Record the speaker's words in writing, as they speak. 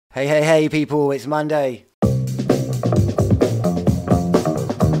Hey, hey, hey, people, it's Monday.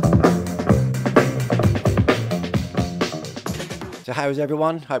 So how is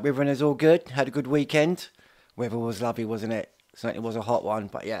everyone? Hope everyone is all good. Had a good weekend. Weather was lovely, wasn't it? Certainly was a hot one,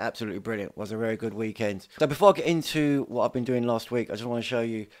 but yeah, absolutely brilliant. It was a very good weekend. So before I get into what I've been doing last week, I just want to show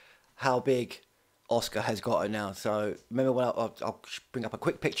you how big Oscar has gotten now. So remember when I'll bring up a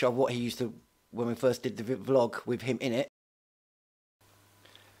quick picture of what he used to, when we first did the vlog with him in it.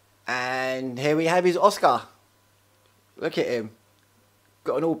 And here we have his Oscar. Look at him.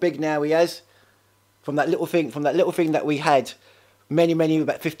 Gotten all big now he has. From that little thing that we had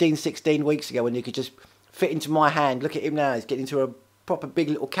about 15, 16 weeks ago when he could just fit into my hand. Look at him now. He's getting into a proper big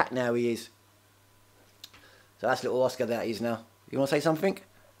little cat now he is. So that's little Oscar that is now. You want to say something?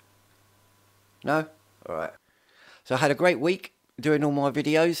 No? Alright. So I had a great week doing all my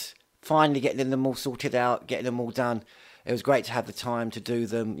videos. Finally getting them all sorted out, getting them all done. It was great to have the time to do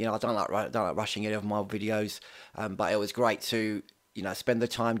them. You know, I don't like rushing any of my videos, but it was great to, you know, spend the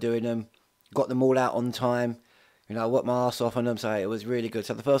time doing them. Got them all out on time. You know, I worked my arse off on them, so it was really good.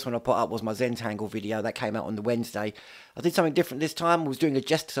 So the first one I put up was my Zentangle video. That came out on the Wednesday. I did something different this time. I was doing a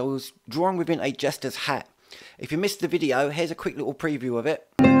jester, so I was drawing within a jester's hat. If you missed the video, here's a quick little preview of it.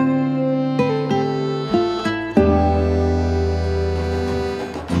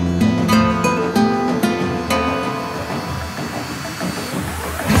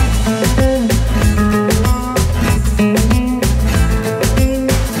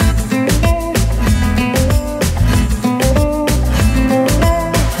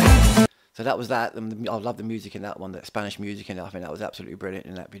 So that was that. I love the music in that one, the Spanish music in it. I think that was absolutely brilliant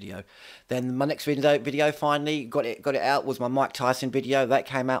in that video. Then my next video finally got it out was my Mike Tyson video. That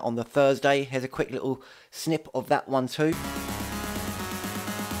came out on the Thursday. Here's a quick little snip of that one too.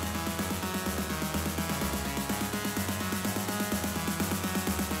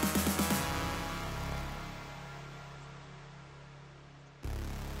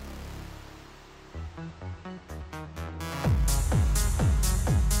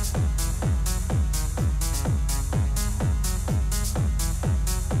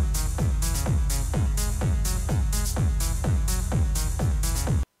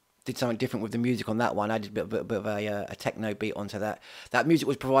 Did something different with the music on that one. I did a bit of a techno beat onto that. That music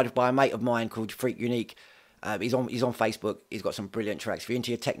was provided by a mate of mine called Freak Unique. He's on Facebook. He's got some brilliant tracks. If you're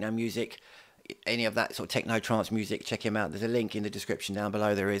into your techno music, any of that sort of techno trance music, check him out. There's a link in the description down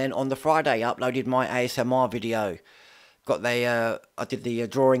below. There is. Then on the Friday, I uploaded my ASMR video. I did the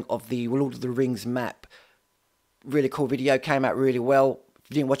drawing of the Lord of the Rings map. Really cool video. Came out really well. If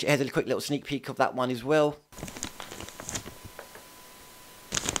you didn't watch it, here's a quick little sneak peek of that one as well.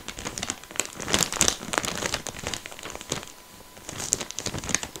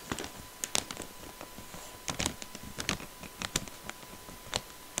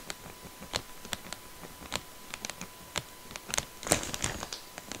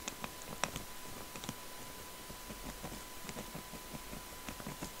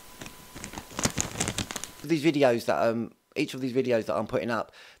 These videos that each of these videos that I'm putting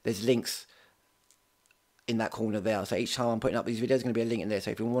up, there's links in that corner there. So each time I'm putting up these videos, there's going to be a link in there.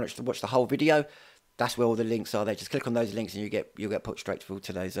 So if you want to watch the whole video, that's where all the links are there. Just click on those links and you'll get put straight through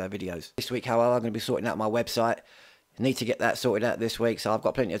to those videos. This week, however, I'm going to be sorting out my website. I need to get that sorted out this week, so I've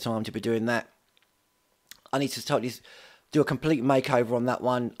got plenty of time to be doing that. I need to totally do a complete makeover on that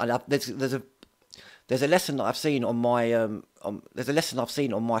one. And there's a lesson that I've seen on my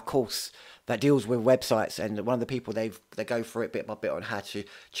course that deals with websites, and one of the people they go through it bit by bit on how to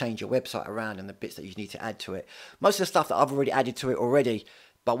change your website around and the bits that you need to add to it. Most of the stuff that I've already added to it already,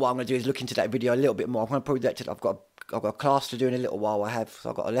 but what I'm going to do is look into that video a little bit more. I'm going to probably I've got a class to do in a little while.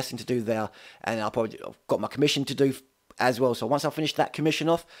 So I've got a lesson to do there, and I've got my commission to do as well. So once I finish that commission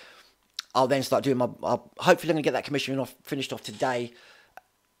off, I'll then start doing hopefully I'm going to get that commission finished off today.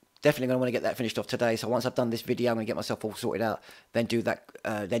 Definitely going to want to get that finished off today. So once I've done this video, I'm going to get myself all sorted out. Then do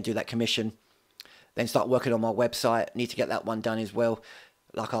that commission. Then start working on my website. Need to get that one done as well.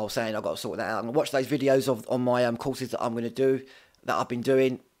 Like I was saying, I've got to sort that out. I'm going to watch those videos on my courses that I'm going to do, that I've been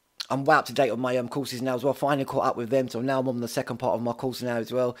doing. I'm well up to date on my courses now as well. Finally caught up with them. So now I'm on the second part of my course now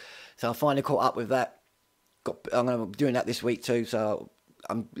as well. So I finally caught up with that. I'm going to be doing that this week too. So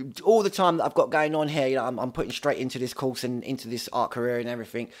all the time that I've got going on here, you know, I'm putting straight into this course and into this art career and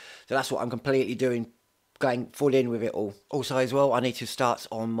everything. So that's what I'm completely doing, going full in with it all. Also as well, I need to start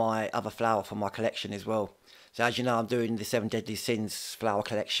on my other flower for my collection as well. So as you know, I'm doing the 7 Deadly Sins flower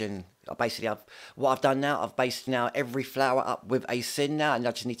collection. What I've done now, I've based now every flower up with a sin now, and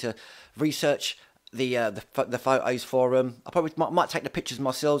I just need to research the photos for them. I probably might take the pictures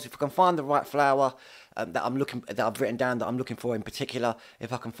myself. If I can find the right flower that I've written down that I'm looking for in particular.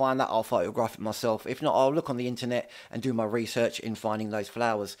 If I can find that, I'll photograph it myself. If not, I'll look on the internet and do my research in finding those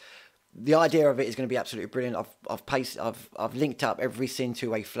flowers. The idea of it is going to be absolutely brilliant. I've linked up every scene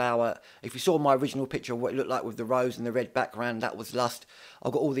to a flower. If you saw my original picture of what it looked like with the rose and the red background, that was Lust.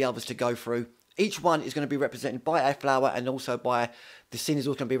 I've got all the others to go through. Each one is going to be represented by a flower, and also by the scene is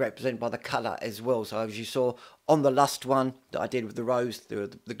also going to be represented by the colour as well. So as you saw on the Lust one that I did with the rose,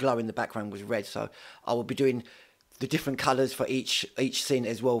 the glow in the background was red. So I will be doing the different colours for each scene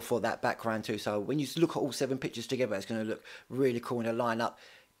as well for that background too. So when you look at all 7 pictures together, it's going to look really cool in a line up.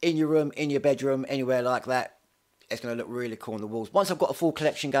 In your room, in your bedroom, anywhere like that, it's going to look really cool on the walls. Once I've got a full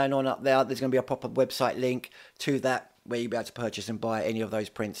collection going on up there, there's going to be a proper website link to that where you'll be able to purchase and buy any of those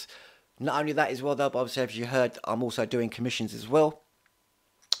prints. Not only that as well though, but obviously as you heard, I'm also doing commissions as well.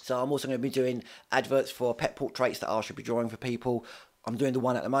 So I'm also going to be doing adverts for pet portraits that I should be drawing for people. I'm doing the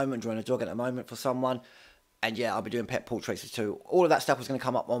one at the moment, drawing a dog at the moment for someone. And yeah, I'll be doing pet portraits too. All of that stuff is going to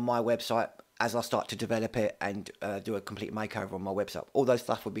come up on my website as I start to develop it and do a complete makeover on my website. All those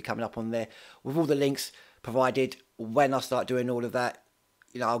stuff will be coming up on there with all the links provided. When I start doing all of that,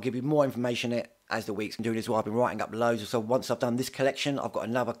 you know, I'll give you more information as the weeks I'm doing as well. I've been writing up loads. So once I've done this collection, I've got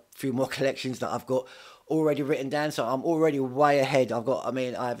another few more collections that I've got already written down. So I'm already way ahead.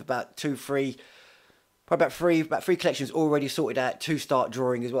 I have about 2, 3, probably about three collections already sorted out to start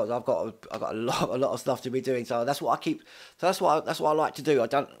drawing as well. So I've got a lot of stuff to be doing. So that's what I keep. So that's what I like to do.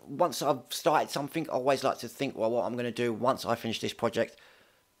 Once I've started something, I always like to think, well, what I'm going to do once I finish this project,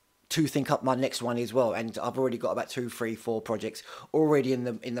 to think up my next one as well. And I've already got about 2, 3, 4 projects already in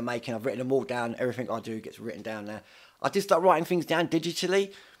the making. I've written them all down. Everything I do gets written down now. I did start writing things down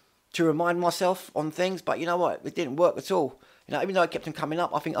digitally to remind myself on things, but you know what? It didn't work at all. You know, even though I kept them coming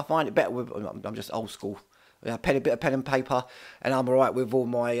up, I think I find it better with. I'm just old school. A bit of pen and paper, and I'm alright with all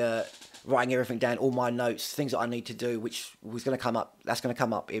my writing everything down, all my notes, things that I need to do, which was going to come up. That's going to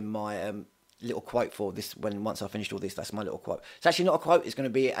come up in my little quote for this. Once I finished all this, that's my little quote. It's actually not a quote. It's going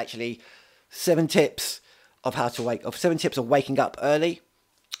to be actually 7 tips of 7 tips of waking up early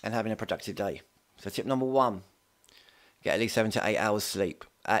and having a productive day. So tip number 1: get at least 7 to 8 hours sleep.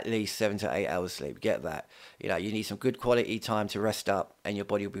 At least 7 to 8 hours sleep. Get that. You know, you need some good quality time to rest up, and your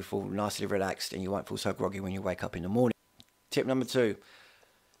body will be full nicely relaxed, and you won't feel so groggy when you wake up in the morning. Tip number 2: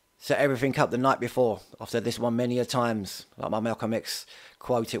 set everything up the night before. I've said this one many a times. Like my Malcolm X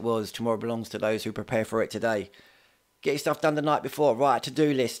quote, it was, "Tomorrow belongs to those who prepare for it today." Get your stuff done the night before. Write a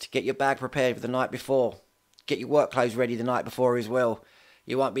to-do list. Get your bag prepared for the night before. Get your work clothes ready the night before as well.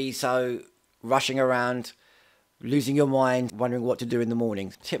 You won't be so rushing around, losing your mind, wondering what to do in the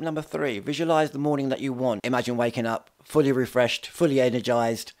morning. Tip number 3, visualize the morning that you want. Imagine waking up fully refreshed, fully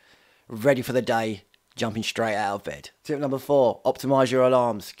energized, ready for the day, jumping straight out of bed. Tip number 4, optimize your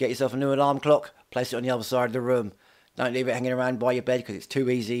alarms. Get yourself a new alarm clock, place it on the other side of the room. Don't leave it hanging around by your bed because it's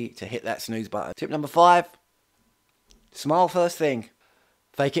too easy to hit that snooze button. Tip number 5, smile first thing.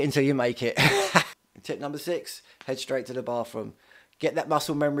 Fake it until you make it. Tip number 6, head straight to the bathroom. Get that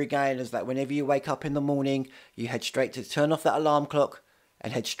muscle memory going, as that whenever you wake up in the morning, you head straight to turn off that alarm clock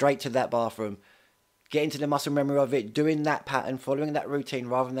and head straight to that bathroom. Get into the muscle memory of it, doing that pattern, following that routine,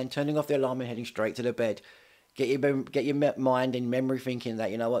 rather than turning off the alarm and heading straight to the bed. Get your mind in memory thinking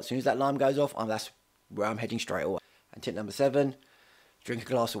that, you know what, as soon as that alarm goes off, that's where I'm heading straight away. And tip number 7, drink a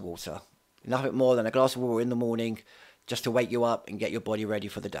glass of water. Nothing more than a glass of water in the morning, just to wake you up and get your body ready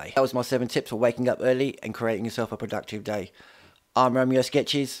for the day. That was my 7 tips for waking up early and creating yourself a productive day. I'm Romeo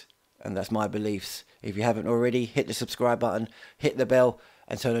Sketches, and that's my beliefs. If you haven't already, hit the subscribe button, hit the bell,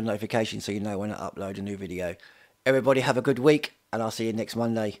 and turn on notifications so you know when I upload a new video. Everybody have a good week, and I'll see you next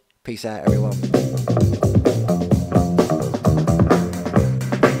Monday. Peace out, everyone.